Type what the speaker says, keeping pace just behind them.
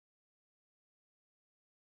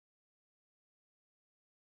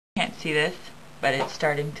can't see this, but it's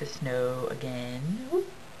starting to snow again.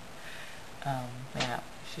 Yeah,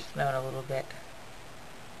 it's just snowing a little bit.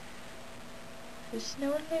 It's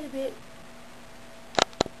snowing a little bit.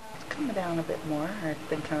 It's coming down a bit more. It's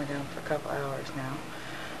been coming down for a couple hours now.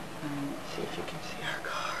 Let's see if you can see our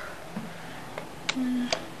car.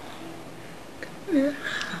 Yeah.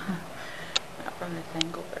 Not from this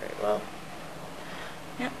angle very well.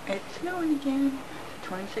 Yep, it's snowing again. It's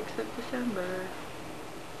the 26th of December.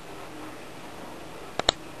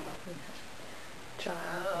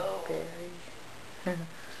 Child berry.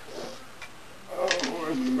 Oh,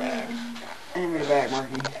 where's the bag? Hand me the bag,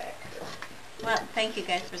 Marky. Well, thank you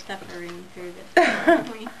guys for suffering through this.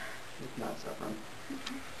 It's not suffering.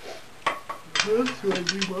 That's what I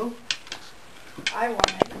do well. I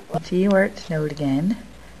want it. See where it snowed again.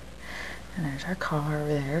 And there's our car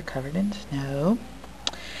over there covered in snow.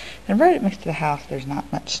 And right next to the house there's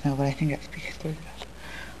not much snow, but I think that's because there's an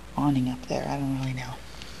awning up there. I don't really know.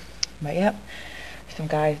 But yep, some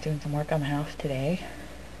guys doing some work on the house today.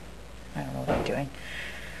 I don't know what they're doing.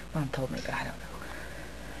 Mom told me, but I don't know.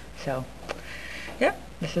 So, yep,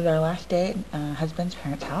 this is our last day at husband's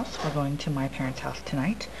parents' house. We're going to my parents' house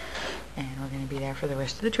tonight. And we're going to be there for the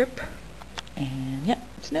rest of the trip. And yep,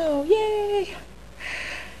 snow, yay!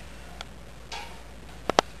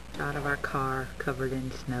 Out of our car, covered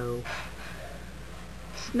in snow.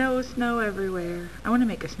 Snow, snow everywhere. I want to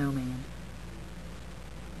make a snowman.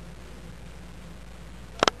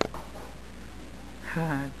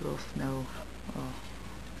 Ha, little snow. Oh.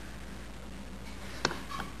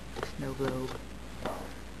 Snow globe.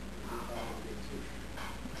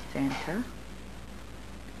 Santa.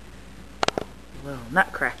 Little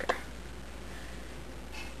nutcracker.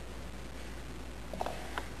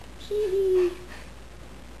 Hee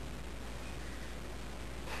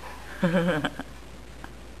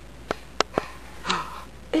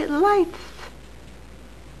It lights.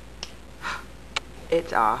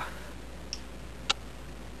 It's off.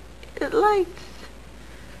 It lights.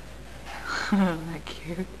 Isn't that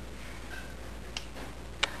cute?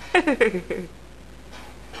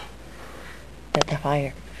 That's a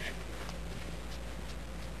fire.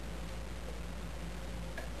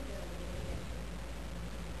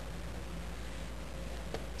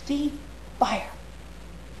 See? Fire.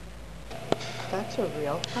 That's a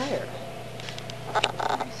real fire.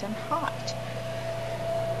 Nice and hot.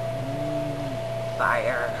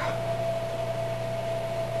 Fire.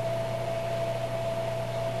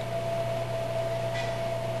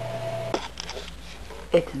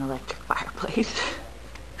 It's an electric fireplace.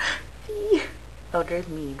 See? Oh, there's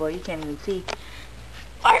me. Boy, you can't even see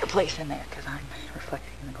fireplace in there because I'm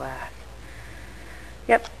reflecting in the glass.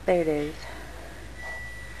 Yep, there it is.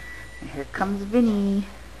 And here comes Vinny.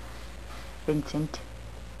 Vincent.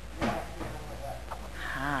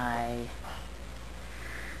 Hi.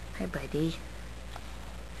 Hi, buddy.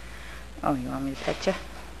 Oh, you want me to pet you?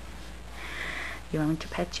 You want me to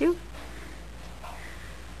pet you?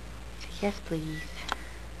 Say yes, please.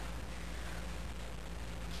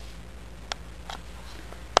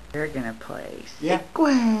 We're gonna play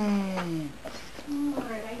sequence.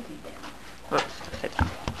 Whoops, sit down.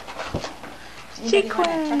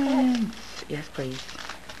 Sequence. Yes, please.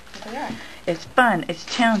 It's fun, it's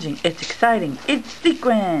challenging, it's exciting, it's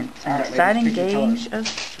sequence! An exciting game of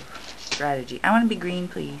strategy. I want to be green,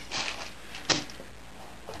 please.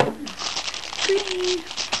 Green!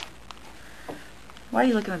 Why are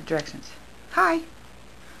you looking at the directions? Hi!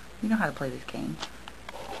 You know how to play this game.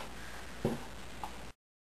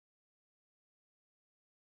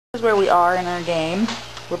 This is where we are in our game.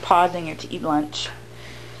 We're pausing here to eat lunch.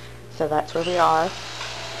 So that's where we are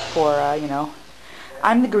for, you know,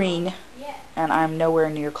 I'm the green, and I'm nowhere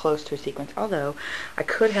near close to a sequence, although I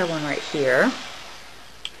could have one right here.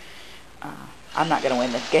 I'm not going to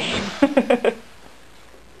win this game.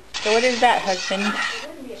 So what is that, husband?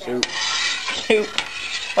 Soup. Soup.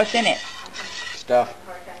 What's in it? Stuff.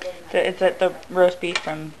 Is that the roast beef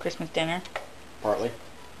from Christmas dinner? Partly.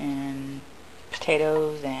 And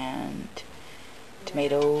potatoes and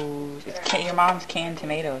tomatoes. It's your mom's canned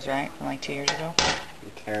tomatoes, right? From like 2 years ago?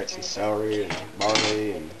 And carrots and celery and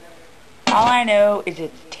barley and... All I know is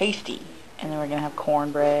it's tasty. And then we're going to have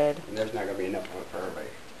cornbread. And there's not going to be enough of it for everybody.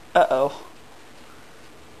 Uh-oh.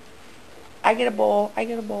 I get a bowl. I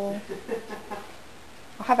get a bowl.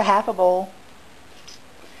 I'll have a half a bowl.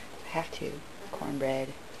 I have to.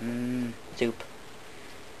 Cornbread. Soup.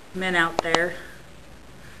 Men out there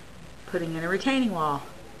putting in a retaining wall.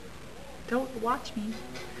 Don't watch me.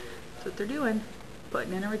 That's what they're doing.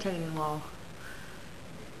 Putting in a retaining wall.